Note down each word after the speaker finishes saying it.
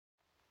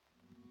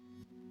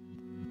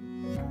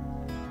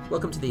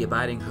Welcome to the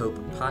Abiding Hope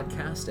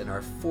podcast and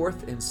our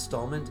fourth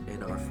installment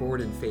in our Forward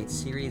in Faith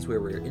series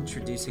where we're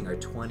introducing our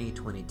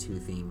 2022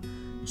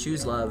 theme,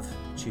 Choose Love,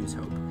 Choose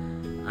Hope.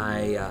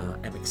 I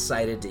am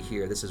excited to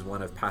hear, this is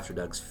one of Pastor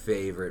Doug's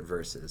favorite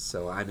verses,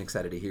 so I'm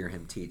excited to hear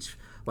him teach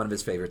one of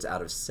his favorites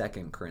out of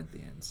 2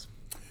 Corinthians.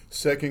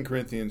 2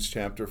 Corinthians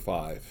chapter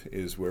 5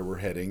 is where we're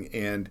heading,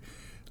 and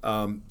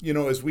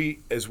as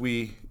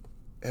we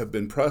have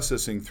been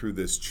processing through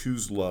this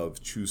Choose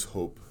Love, Choose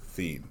Hope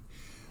theme,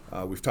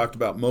 we've talked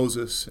about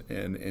Moses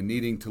and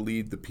needing to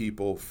lead the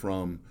people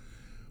from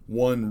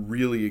one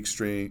really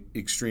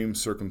extreme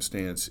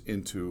circumstance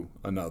into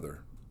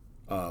another.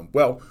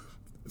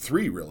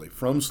 Three really,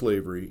 from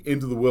slavery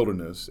into the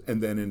wilderness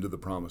and then into the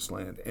promised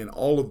land. And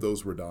all of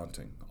those were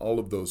daunting. All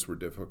of those were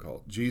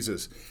difficult.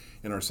 Jesus,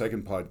 in our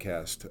second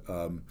podcast,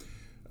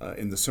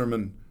 in the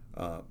Sermon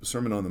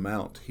on the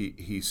Mount,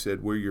 he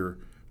said, where your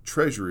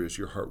treasure is,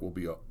 your heart will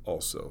be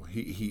also.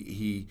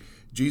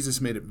 Jesus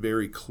made it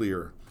very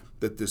clear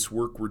that this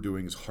work we're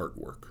doing is heart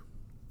work.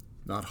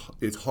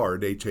 It's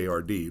hard,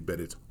 H-A-R-D, but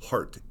it's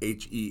heart,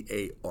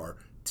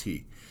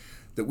 H-E-A-R-T.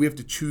 That we have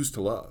to choose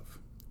to love.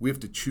 We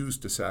have to choose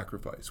to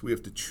sacrifice. We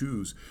have to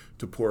choose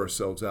to pour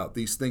ourselves out.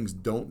 These things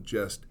don't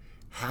just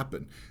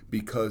happen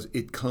because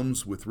it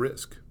comes with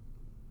risk.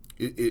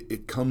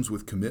 It comes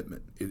with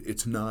commitment.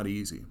 It's not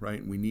easy, right?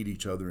 And we need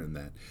each other in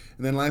that.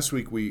 And then last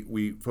week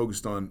we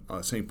focused on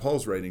St.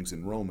 Paul's writings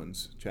in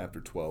Romans chapter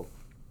 12,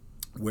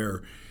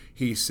 where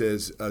he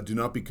says, do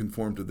not be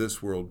conformed to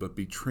this world, but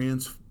be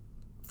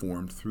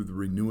transformed through the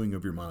renewing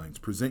of your minds.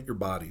 Present your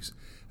bodies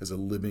as a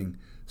living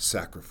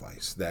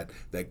sacrifice,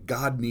 that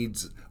God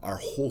needs our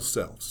whole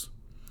selves.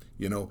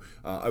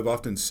 I've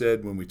often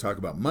said when we talk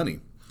about money,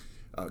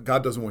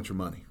 God doesn't want your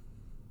money.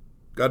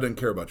 God doesn't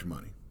care about your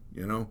money.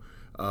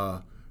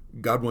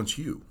 God wants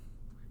you,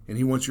 and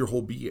he wants your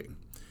whole being,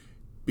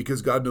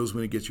 because God knows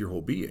when he gets your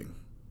whole being,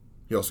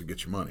 he also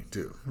gets your money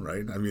too,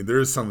 right? I mean,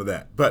 there is some of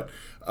that. But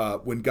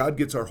when God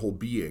gets our whole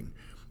being,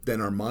 then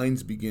our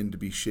minds begin to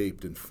be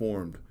shaped and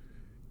formed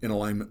in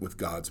alignment with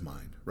God's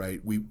mind,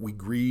 right? We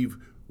grieve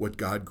what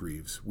God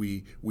grieves.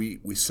 We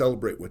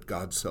celebrate what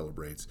God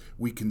celebrates.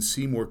 We can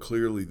see more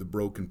clearly the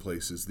broken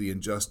places, the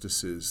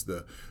injustices,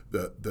 the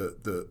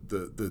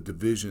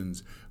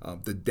divisions,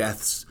 the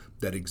deaths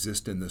that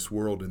exist in this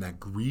world, and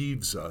that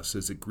grieves us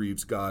as it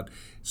grieves God,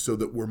 so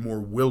that we're more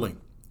willing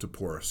to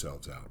pour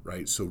ourselves out,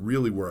 right? So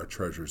really where our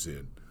treasures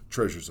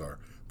are,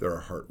 there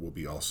our heart will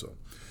be also.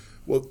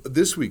 Well,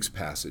 this week's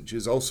passage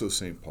is also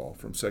St. Paul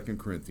from 2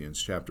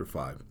 Corinthians chapter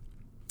 5.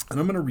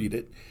 And I'm going to read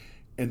it,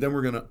 and then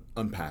we're going to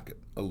unpack it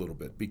a little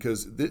bit,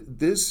 because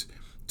this,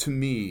 to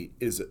me,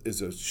 is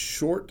a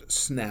short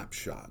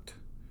snapshot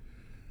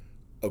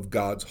of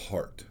God's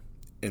heart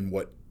and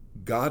what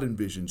God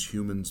envisions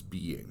humans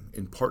being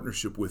in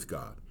partnership with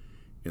God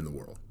in the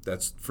world.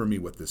 That's, for me,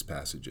 what this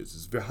passage is.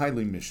 It's very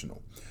highly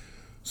missional.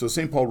 So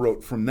St. Paul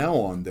wrote, "From now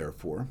on,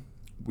 therefore,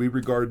 we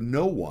regard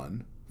no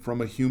one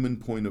from a human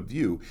point of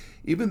view.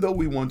 Even though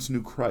we once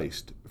knew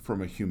Christ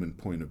from a human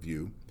point of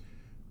view,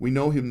 we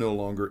know him no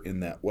longer in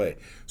that way."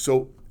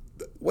 So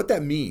what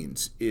that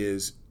means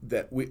is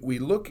that we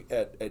look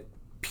at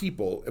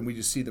people and we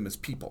just see them as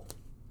people.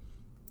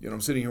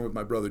 I'm sitting here with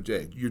my brother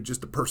Jay. You're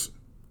just a person,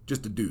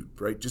 just a dude,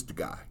 right? Just a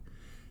guy.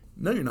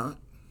 No, you're not.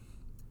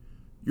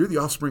 You're the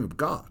offspring of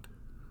God.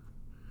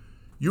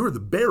 You're the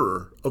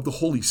bearer of the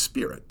Holy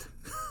Spirit.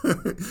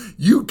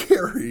 You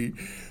carry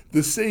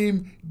the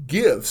same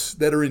gifts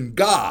that are in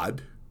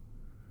God,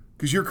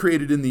 because you're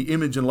created in the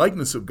image and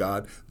likeness of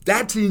God.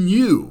 That's in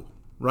you,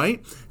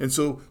 right? And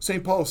so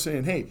St. Paul is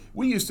saying, hey,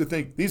 we used to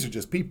think these are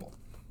just people.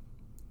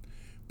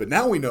 But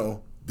now we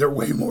know they're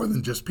way more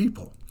than just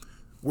people.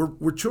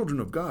 We're children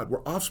of God.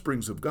 We're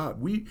offsprings of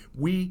God. We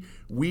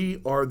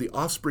are the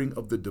offspring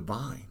of the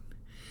divine.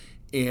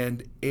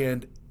 And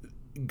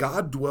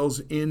God dwells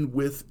in,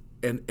 with,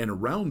 and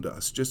around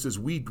us, just as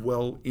we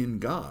dwell in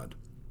God.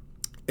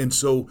 And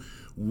so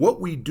what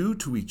we do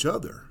to each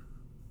other,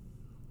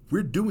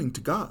 we're doing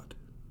to God.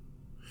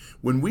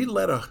 When we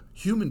let a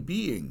human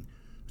being,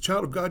 a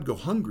child of God, go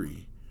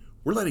hungry,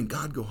 we're letting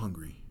God go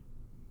hungry,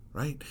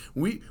 right?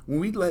 When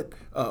we let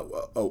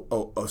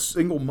a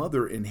single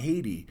mother in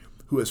Haiti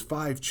who has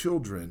 5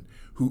 children,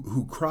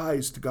 who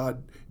cries to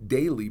God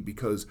daily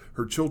because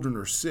her children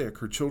are sick,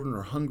 her children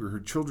are hungry, her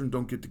children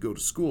don't get to go to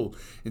school,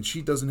 and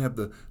she doesn't have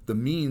the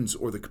means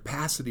or the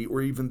capacity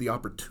or even the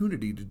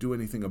opportunity to do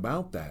anything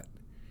about that.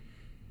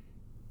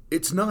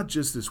 It's not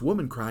just this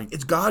woman crying,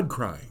 it's God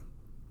crying,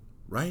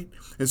 right?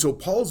 And so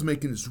Paul's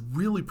making this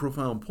really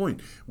profound point.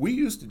 We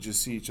used to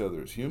just see each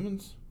other as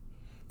humans,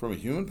 from a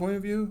human point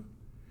of view,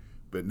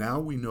 but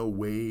now we know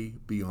way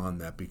beyond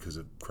that because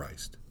of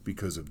Christ,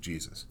 because of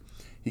Jesus.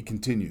 He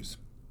continues,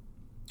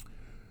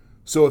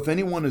 "So if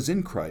anyone is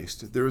in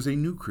Christ, there is a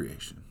new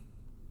creation.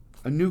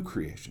 A new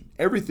creation.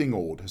 Everything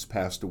old has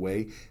passed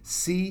away.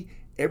 See,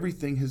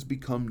 everything has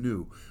become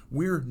new."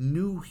 We're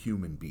new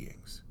human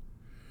beings.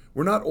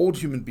 We're not old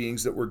human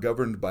beings that were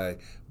governed by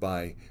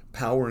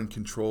power and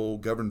control,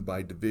 governed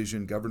by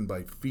division, governed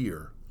by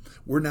fear.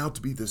 We're now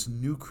to be this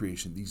new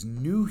creation, these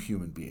new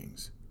human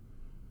beings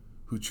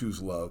who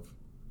choose love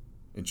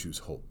and choose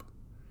hope.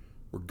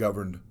 We're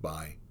governed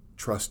by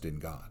trust in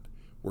God.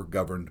 We're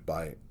governed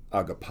by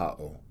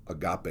agapao,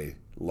 agape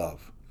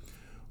love.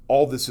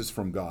 All this is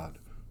from God,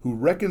 who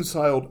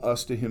reconciled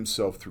us to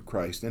himself through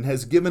Christ and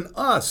has given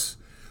us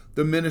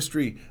the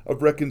ministry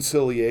of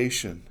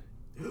reconciliation.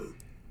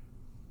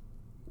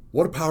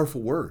 What a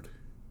powerful word.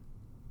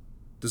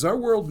 Does our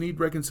world need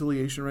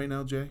reconciliation right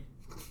now, Jay?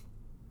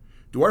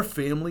 Do our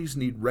families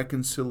need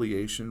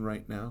reconciliation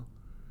right now?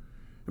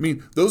 I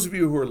mean, those of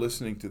you who are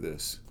listening to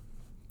this,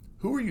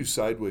 who are you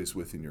sideways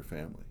with in your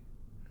family?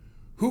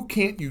 Who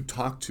can't you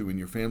talk to in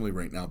your family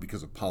right now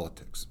because of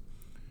politics,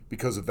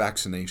 because of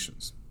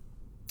vaccinations,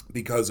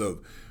 because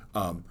of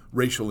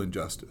racial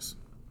injustice?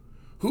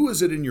 Who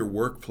is it in your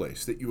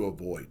workplace that you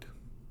avoid?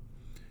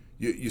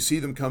 You see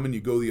them coming,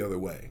 you go the other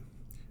way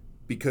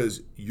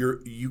because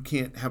you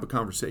can't have a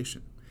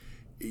conversation.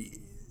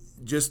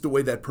 Just the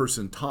way that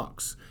person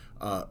talks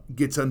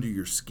gets under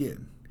your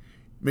skin,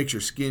 makes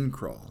your skin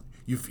crawl.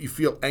 You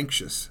feel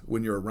anxious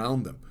when you're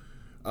around them.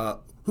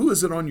 Who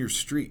is it on your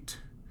street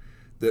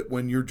that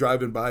when you're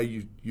driving by,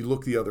 you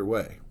look the other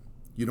way?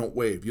 You don't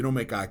wave. You don't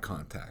make eye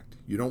contact.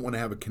 You don't want to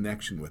have a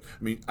connection with.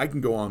 I mean, I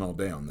can go on all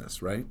day on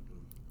this, right?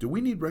 Do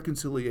we need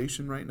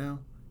reconciliation right now?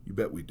 You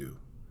bet we do.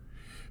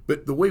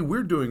 But the way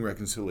we're doing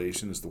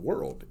reconciliation as the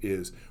world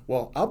is,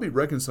 well, I'll be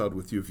reconciled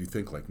with you if you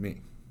think like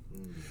me.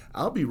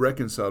 I'll be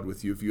reconciled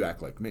with you if you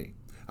act like me.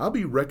 I'll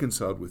be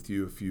reconciled with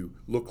you if you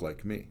look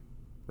like me,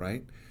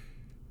 right?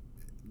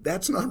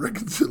 That's not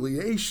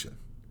reconciliation.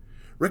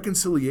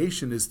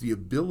 Reconciliation is the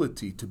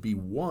ability to be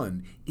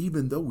one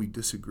even though we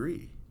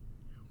disagree.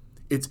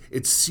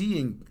 It's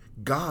seeing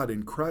God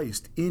and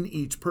Christ in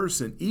each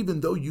person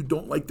even though you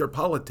don't like their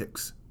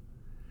politics.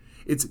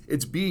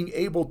 It's being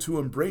able to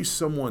embrace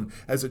someone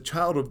as a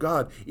child of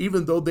God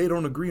even though they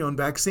don't agree on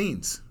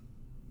vaccines.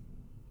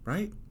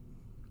 Right?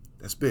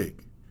 That's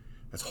big.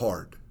 That's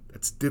hard.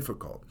 That's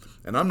difficult.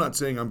 And I'm not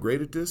saying I'm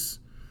great at this.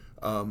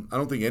 I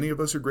don't think any of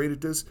us are great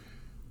at this.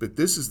 But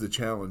this is the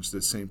challenge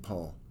that St.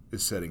 Paul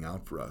is setting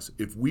out for us.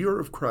 If we are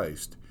of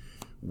Christ,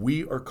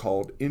 we are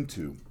called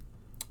into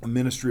a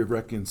ministry of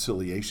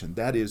reconciliation.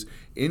 That is,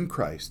 in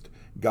Christ,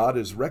 God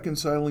is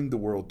reconciling the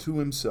world to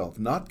himself,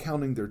 not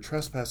counting their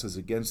trespasses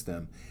against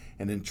them,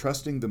 and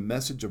entrusting the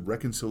message of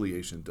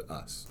reconciliation to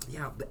us.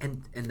 Yeah,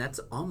 and that's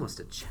almost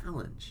a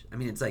challenge. I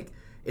mean, it's like,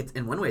 it's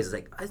in one way, it's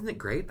like, isn't it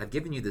great? I've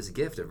given you this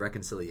gift of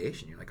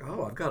reconciliation. You're like,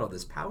 oh, I've got all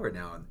this power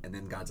now. And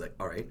then God's like,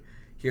 all right,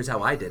 here's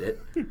how I did it.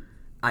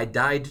 I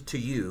died to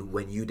you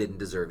when you didn't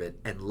deserve it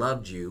and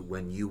loved you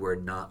when you were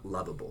not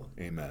lovable.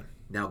 Amen.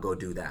 Now go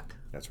do that.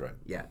 That's right.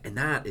 Yeah, and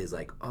that is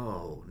like,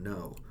 oh,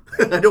 no.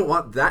 I don't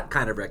want that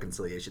kind of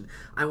reconciliation.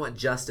 I want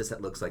justice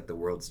that looks like the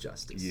world's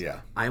justice.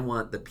 Yeah. I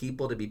want the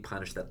people to be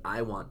punished that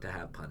I want to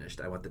have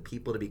punished. I want the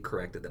people to be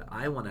corrected that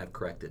I want to have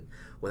corrected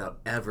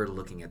without ever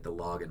looking at the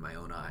log in my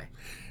own eye.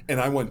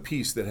 And I want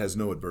peace that has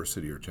no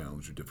adversity or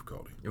challenge or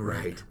difficulty.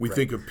 Right. We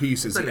think of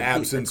peace as the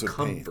absence of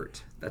comfort.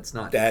 pain. That's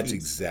not That's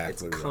peace.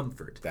 exactly it's right.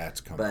 comfort.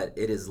 That's comfort.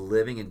 But it is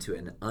living into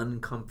an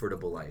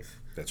uncomfortable life.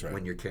 That's right.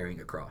 When you're carrying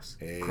a cross.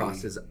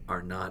 Crosses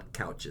are not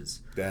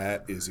couches.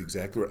 That is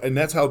exactly right. And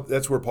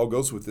that's where Paul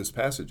goes with this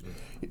passage.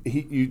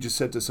 You just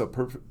set this up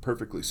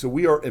perfectly. So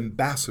we are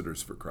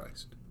ambassadors for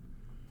Christ.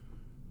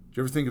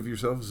 Do you ever think of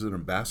yourself as an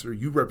ambassador?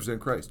 You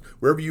represent Christ.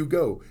 Wherever you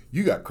go,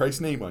 you got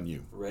Christ's name on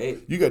you. Right.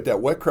 You got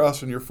that white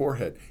cross on your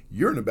forehead.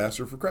 You're an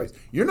ambassador for Christ.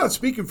 You're not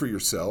speaking for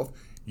yourself.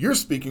 You're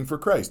speaking for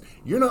Christ.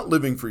 You're not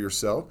living for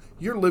yourself.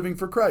 You're living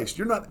for Christ.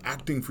 You're not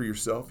acting for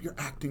yourself. You're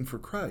acting for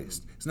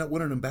Christ. Isn't that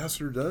what an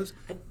ambassador does?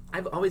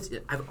 I've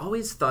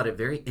always thought it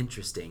very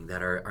interesting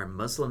that our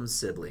Muslim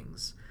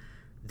siblings,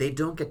 they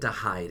don't get to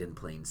hide in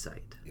plain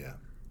sight. Yeah.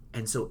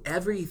 And so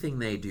everything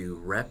they do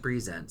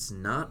represents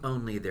not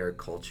only their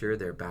culture,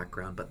 their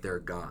background, but their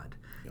God.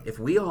 Yeah. If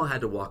we all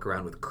had to walk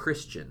around with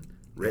Christian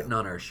written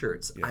on our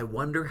shirts, I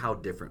wonder how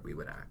different we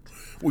would act.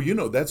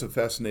 Well, that's a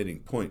fascinating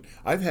point.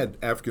 I've had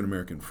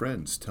African-American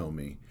friends tell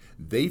me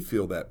they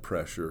feel that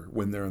pressure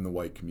when they're in the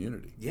white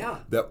community. Yeah.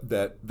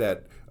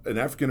 That an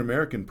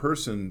African-American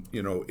person,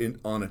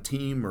 on a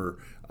team or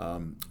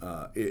on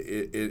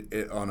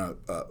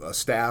a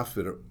staff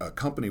at a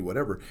company,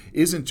 whatever,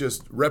 isn't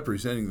just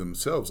representing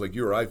themselves like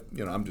you or I,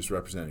 I'm just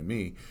representing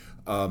me.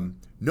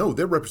 No,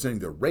 they're representing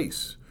their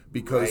race.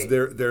 Because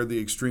they're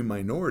the extreme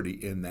minority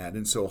in that.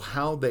 And so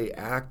how they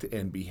act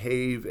and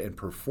behave and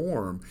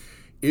perform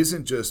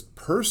isn't just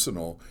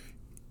personal.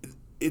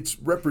 It's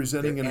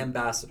representing they're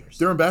ambassadors.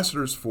 They're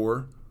ambassadors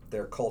for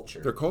their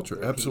culture. Their culture,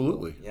 their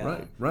absolutely.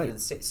 Yeah. Right.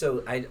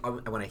 So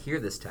when I hear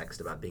this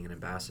text about being an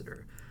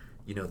ambassador,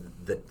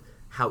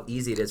 how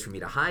easy it is for me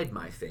to hide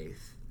my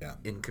faith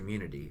in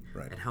community,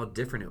 and how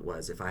different it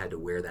was if I had to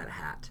wear that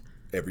hat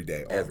every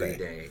day, every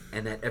day,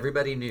 and that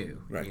everybody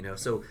knew. Right.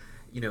 So.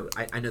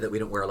 I know that we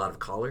don't wear a lot of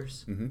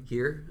collars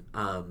here,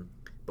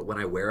 but when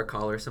I wear a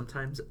collar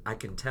sometimes, I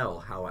can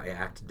tell how I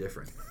act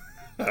different.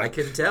 I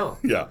can tell.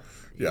 Yeah.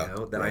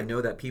 I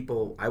know that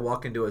people, I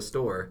walk into a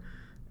store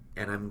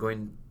and I'm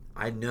going,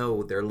 I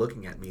know they're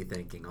looking at me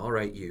thinking, all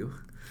right, you.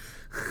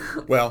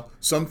 Well,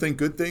 some think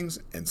good things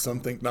and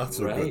some think not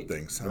so Right, good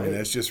things. I right. mean,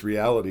 that's just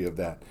reality of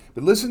that.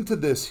 But listen to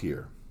this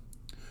here.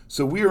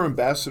 So we are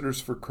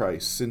ambassadors for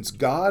Christ, since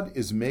God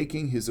is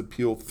making his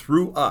appeal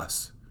through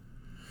us,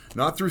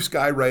 not through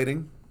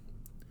skywriting,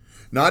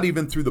 not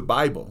even through the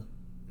Bible.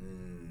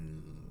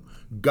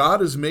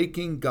 God is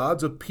making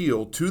God's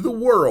appeal to the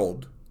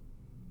world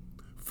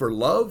for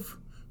love,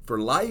 for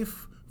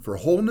life, for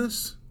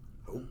wholeness,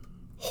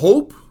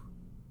 hope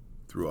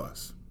through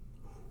us.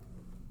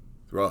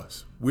 Through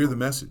us. We're the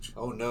message.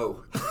 Oh,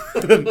 no.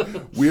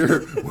 We're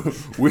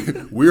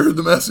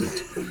the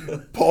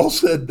message. Paul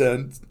said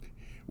then,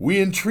 we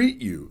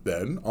entreat you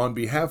then, on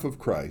behalf of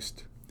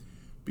Christ,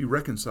 be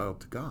reconciled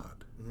to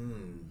God.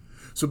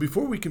 So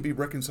before we can be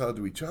reconciled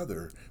to each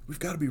other, we've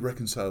got to be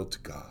reconciled to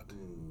God.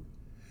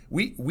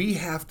 We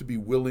have to be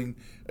willing,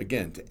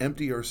 again, to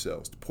empty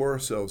ourselves, to pour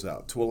ourselves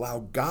out, to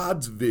allow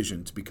God's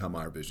vision to become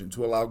our vision,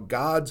 to allow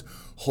God's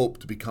hope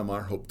to become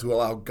our hope, to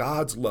allow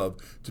God's love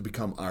to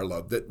become our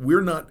love. That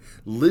we're not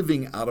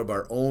living out of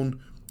our own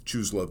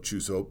choose love,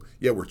 choose hope.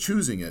 Yeah, we're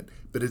choosing it,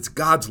 but it's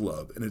God's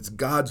love and it's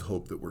God's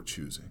hope that we're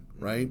choosing,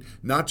 right?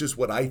 Not just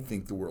what I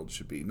think the world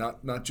should be,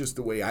 not just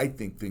the way I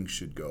think things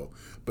should go,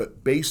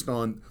 but based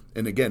on,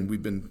 and again,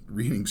 we've been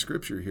reading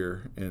scripture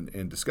here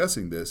and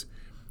discussing this,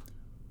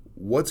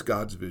 what's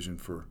God's vision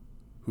for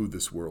who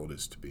this world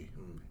is to be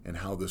and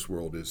how this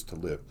world is to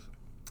live?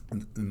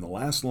 And in the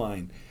last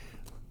line,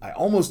 I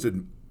almost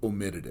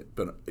omitted it,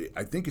 but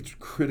I think it's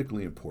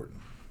critically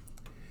important.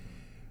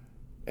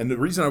 And the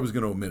reason I was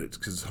going to omit it is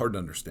because it's hard to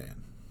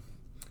understand.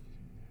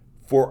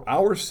 For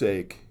our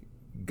sake,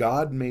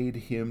 God made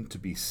him to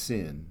be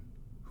sin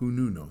who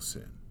knew no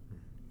sin.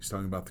 He's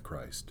talking about the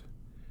Christ.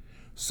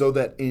 So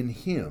that in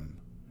him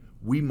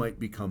we might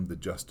become the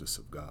justice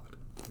of God.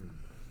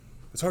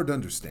 It's hard to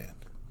understand.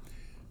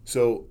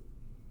 So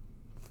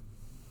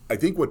I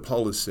think what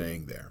Paul is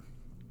saying there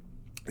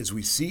is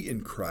we see in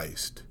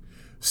Christ,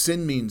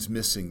 sin means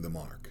missing the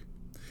mark.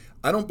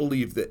 I don't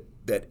believe that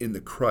in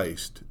the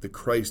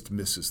Christ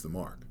misses the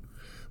mark.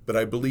 But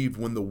I believe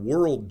when the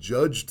world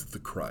judged the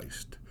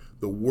Christ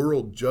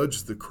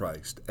judged the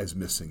Christ as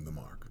missing the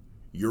mark.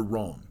 You're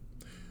wrong.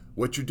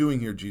 What you're doing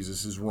here,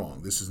 Jesus, is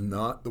wrong. This is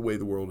not the way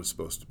the world is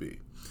supposed to be.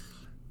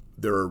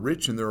 There are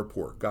rich and there are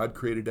poor. God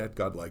created that.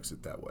 God likes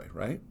it that way,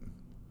 right?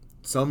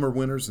 Some are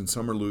winners and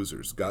some are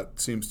losers. God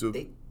seems to...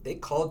 They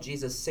called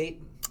Jesus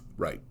Satan.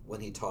 Right. When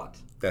he taught.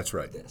 That's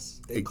right.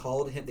 This. They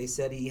called him, they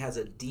said he has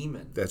a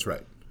demon. That's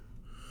right.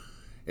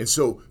 And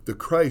so the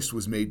Christ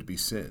was made to be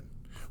sin.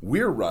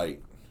 We're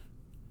right.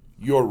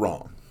 You're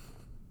wrong.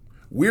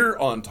 We're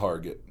on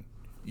target.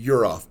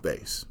 You're off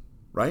base.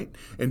 Right?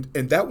 And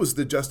that was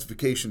the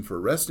justification for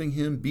arresting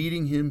him,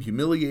 beating him,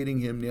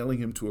 humiliating him, nailing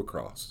him to a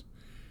cross.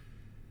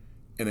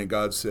 And then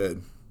God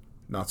said,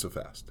 not so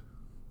fast.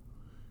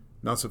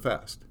 Not so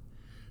fast.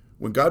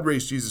 When God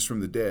raised Jesus from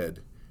the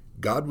dead,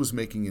 God was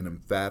making an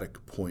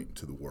emphatic point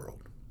to the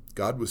world.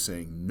 God was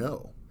saying,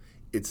 no,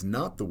 it's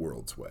not the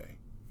world's way.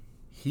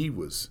 He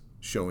was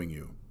showing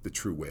you the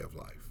true way of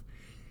life.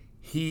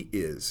 He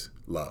is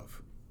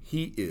love.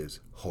 He is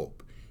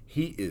hope.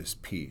 He is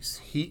peace.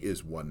 He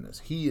is oneness.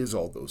 He is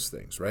all those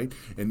things, right?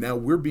 And now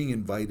we're being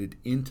invited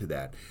into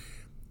that.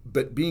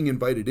 But being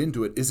invited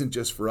into it isn't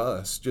just for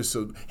us, just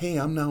so, hey,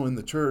 I'm now in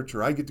the church,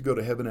 or I get to go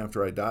to heaven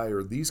after I die,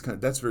 or these kind.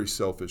 That's very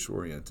selfish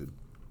oriented.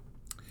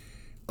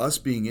 Us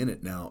being in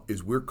it now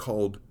is we're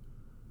called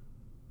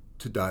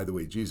to die the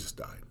way Jesus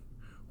died.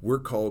 We're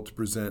called to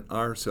present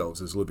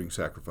ourselves as living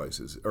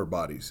sacrifices, our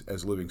bodies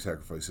as living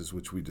sacrifices,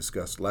 which we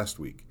discussed last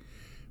week.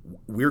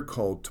 We're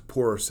called to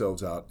pour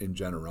ourselves out in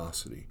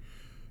generosity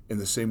in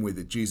the same way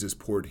that Jesus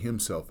poured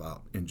himself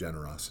out in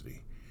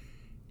generosity.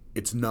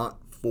 It's not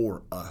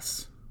for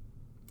us.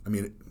 I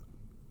mean,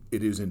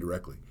 it is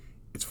indirectly.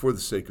 It's for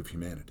the sake of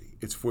humanity.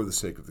 It's for the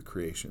sake of the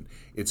creation.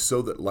 It's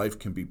so that life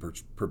can be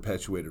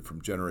perpetuated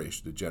from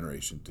generation to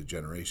generation to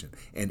generation.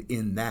 And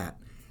in that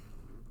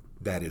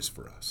is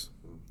for us.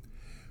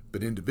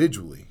 But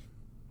individually,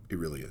 it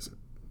really isn't.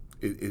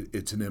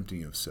 It's an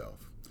emptying of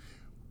self.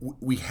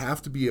 We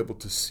have to be able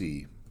to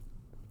see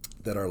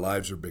that our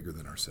lives are bigger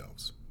than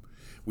ourselves.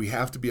 We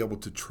have to be able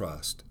to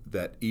trust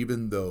that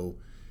even though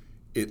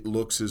it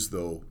looks as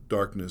though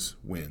darkness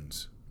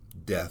wins,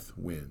 death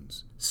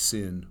wins,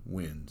 sin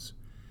wins,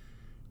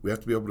 we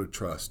have to be able to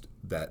trust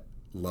that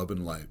love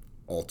and life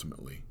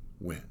ultimately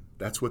win.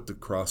 That's what the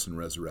cross and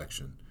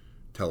resurrection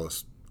tell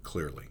us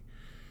clearly.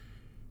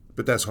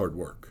 But that's hard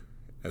work,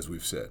 as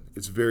we've said.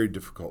 It's very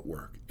difficult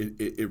work.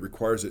 It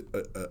requires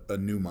a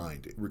new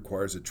mind. It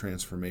requires a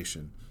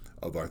transformation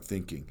of our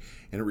thinking,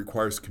 and it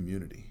requires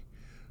community.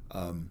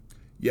 I'm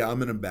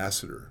an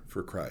ambassador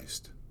for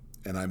Christ,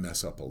 and I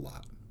mess up a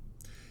lot.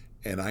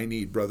 And I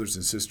need brothers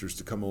and sisters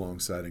to come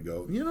alongside and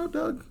go, you know,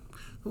 Doug,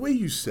 the way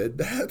you said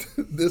that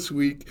this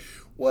week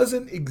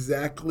wasn't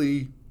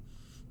exactly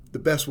the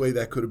best way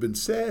that could have been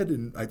said,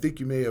 and I think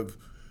you may have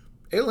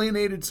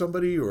alienated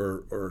somebody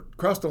or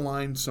crossed a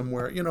line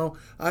somewhere. You know,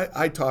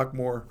 I talk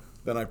more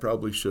than I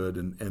probably should,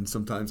 and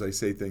sometimes I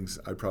say things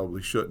I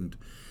probably shouldn't.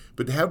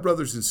 But to have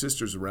brothers and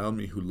sisters around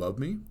me who love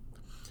me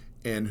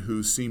and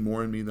who see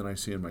more in me than I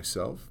see in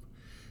myself,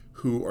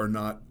 who are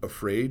not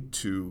afraid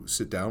to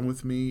sit down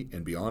with me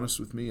and be honest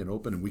with me and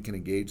open, and we can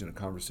engage in a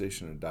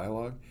conversation and a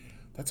dialogue,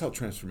 that's how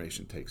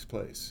transformation takes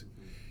place.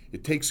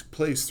 It takes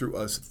place through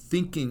us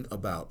thinking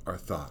about our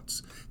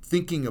thoughts,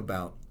 thinking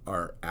about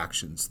our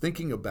actions,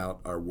 thinking about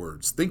our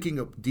words,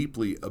 thinking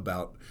deeply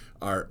about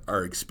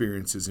our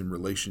experiences in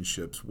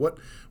relationships.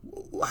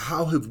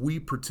 How have we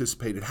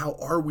participated? How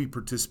are we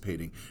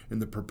participating in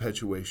the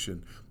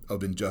perpetuation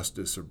of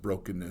injustice or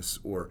brokenness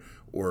or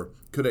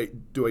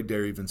do I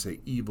dare even say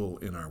evil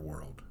in our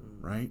world,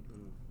 right?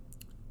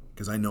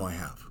 Because I know I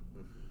have.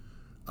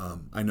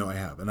 I know I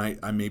have, and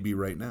I may be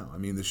right now. I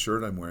mean, the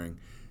shirt I'm wearing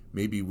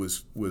maybe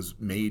was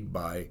made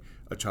by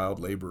a child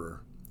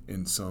laborer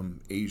in some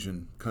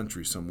Asian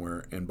country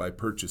somewhere, and by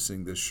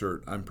purchasing this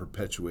shirt, I'm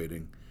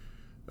perpetuating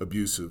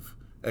abusive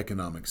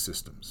economic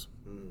systems.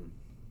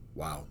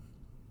 Wow,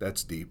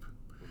 that's deep.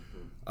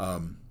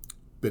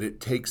 But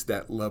it takes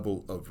that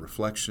level of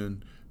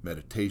reflection,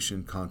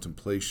 meditation,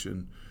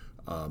 contemplation,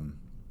 in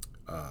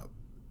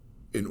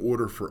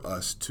order for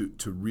us to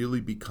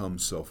really become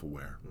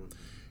self-aware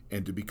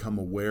and to become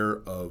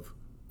aware of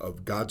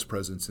God's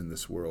presence in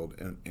this world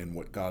and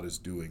what God is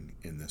doing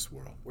in this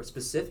world. Or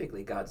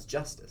specifically God's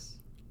justice.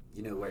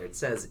 You know, where it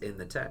says in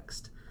the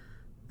text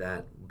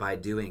that by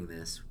doing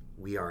this,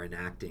 we are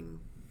enacting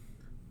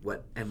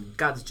and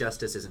God's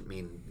justice doesn't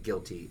mean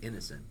guilty,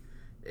 innocent.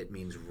 It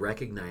means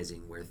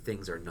recognizing where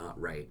things are not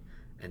right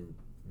and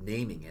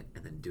naming it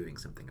and then doing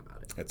something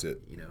about it. That's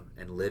it. You know,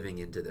 and living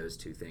into those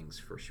two things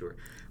for sure.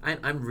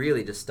 I'm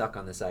really just stuck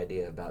on this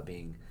idea about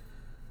being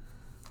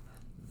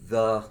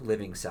the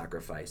living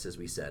sacrifice, as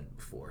we said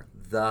before,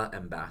 the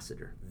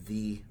ambassador,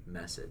 the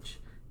message.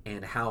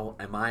 And how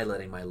am I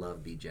letting my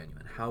love be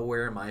genuine?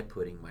 Where am I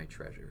putting my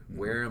treasure? Mm-hmm.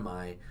 Where am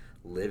I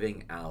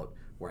living out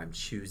where I'm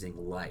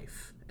choosing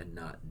life and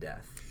not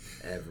death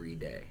every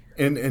day?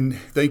 And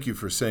thank you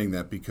for saying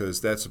that,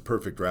 because that's a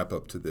perfect wrap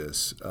up to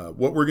this.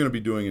 What we're going to be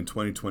doing in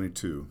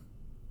 2022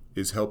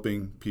 is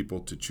helping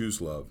people to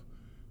choose love,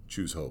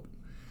 choose hope.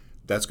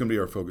 That's going to be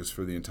our focus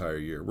for the entire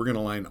year. We're going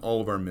to align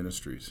all of our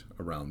ministries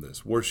around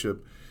this.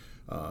 Worship,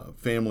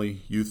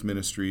 family, youth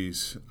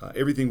ministries,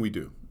 everything we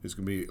do is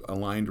going to be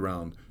aligned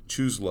around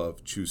choose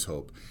love, choose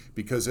hope.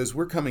 Because as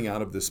we're coming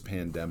out of this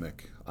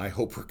pandemic, I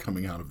hope we're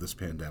coming out of this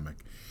pandemic,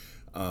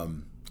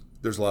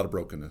 there's a lot of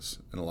brokenness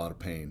and a lot of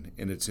pain.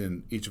 And it's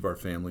in each of our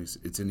families.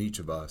 It's in each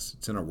of us.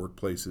 It's in our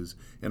workplaces,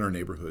 in our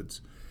neighborhoods.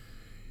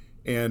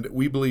 And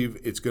we believe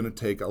it's going to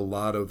take a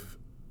lot of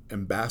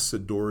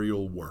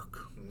ambassadorial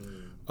work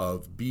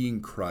of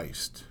being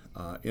Christ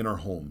in our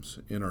homes,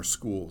 in our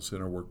schools,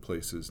 in our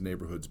workplaces,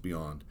 neighborhoods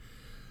beyond.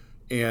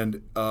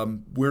 And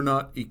we're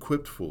not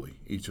equipped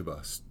fully, each of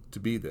us, to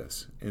be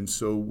this. And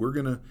so we're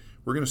gonna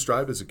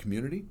strive as a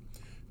community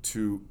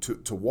to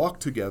walk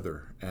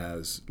together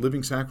as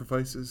living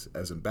sacrifices,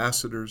 as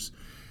ambassadors.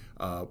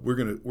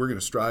 We're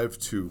gonna strive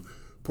to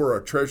pour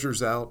our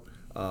treasures out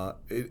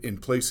in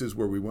places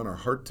where we want our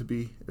heart to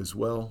be as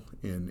well,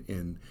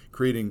 in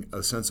creating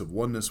a sense of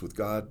oneness with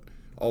God,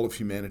 all of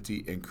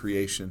humanity, and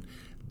creation.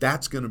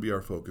 That's going to be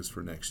our focus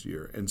for next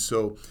year. And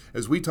so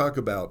as we talk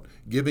about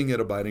giving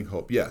at Abiding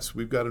Hope, yes,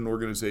 we've got an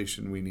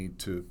organization we need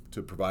to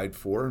provide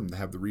for and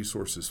have the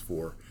resources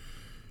for,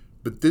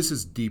 but this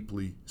is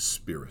deeply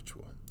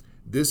spiritual.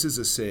 This is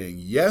a saying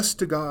yes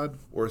to God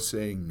or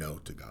saying no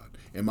to God.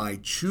 Am I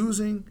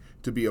choosing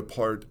to be a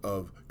part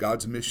of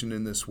God's mission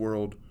in this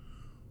world,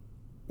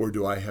 or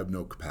do I have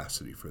no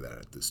capacity for that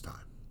at this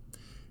time?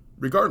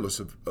 Regardless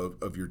of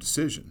your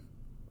decision,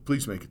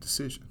 please make a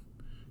decision.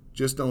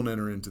 Just don't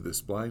enter into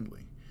this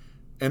blindly.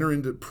 Enter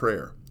into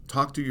prayer.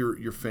 Talk to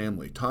your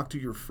family. Talk to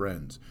your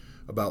friends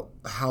about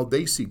how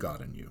they see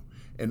God in you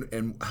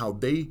and how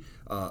they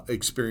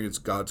experience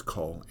God's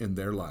call in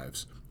their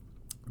lives,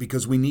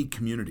 because we need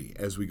community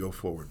as we go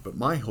forward. But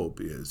my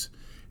hope is,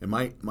 and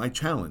my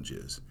challenge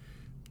is,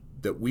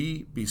 that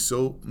we be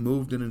so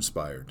moved and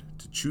inspired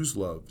to choose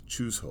love,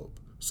 choose hope,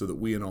 so that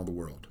we and all the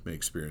world may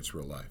experience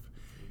real life.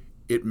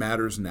 It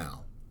matters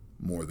now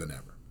more than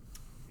ever.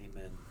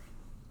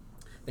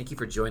 Thank you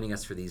for joining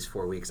us for these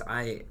 4 weeks.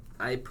 I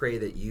pray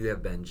that you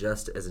have been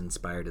just as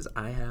inspired as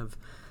I have.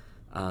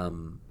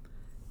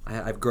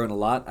 I've grown a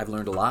lot. I've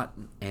learned a lot,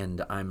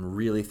 and I'm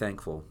really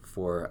thankful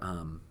for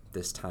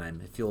this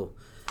time. If you'll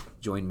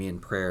join me in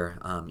prayer,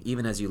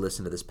 even as you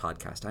listen to this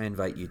podcast, I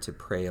invite you to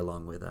pray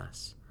along with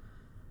us.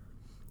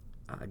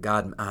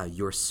 God,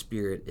 your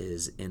Spirit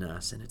is in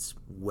us, and it's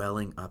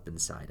welling up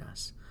inside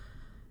us.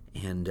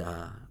 And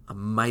a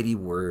mighty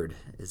word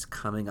is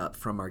coming up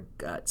from our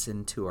guts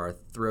into our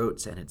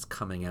throats, and it's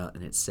coming out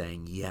and it's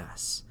saying,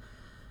 yes,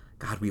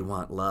 God, we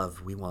want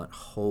love, we want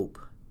hope,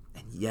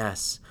 and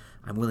yes,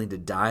 I'm willing to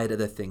die to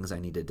the things I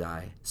need to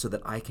die so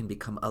that I can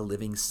become a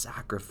living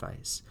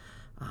sacrifice,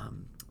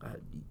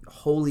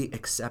 wholly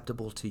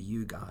acceptable to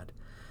you, God.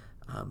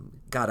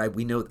 God,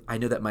 I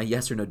know that my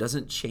yes or no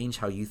doesn't change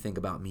how you think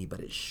about me,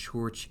 but it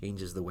sure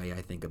changes the way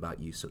I think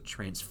about you. So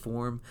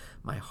transform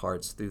my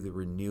hearts through the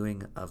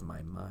renewing of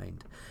my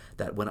mind,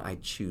 that when I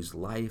choose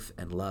life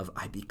and love,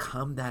 I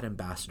become that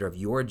ambassador of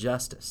your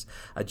justice,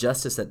 a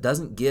justice that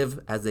doesn't give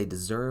as they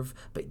deserve,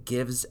 but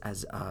gives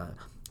as a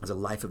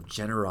life of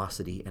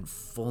generosity and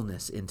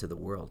fullness into the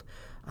world.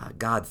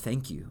 God,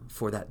 thank you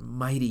for that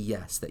mighty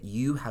yes that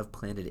you have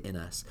planted in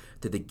us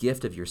through the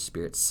gift of your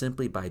Spirit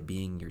simply by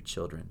being your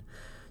children.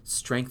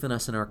 Strengthen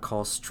us in our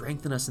call,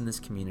 strengthen us in this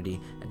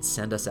community, and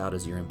send us out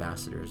as your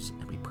ambassadors.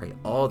 And we pray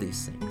all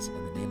these things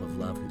in the name of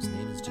love, whose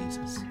name is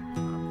Jesus.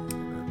 Amen.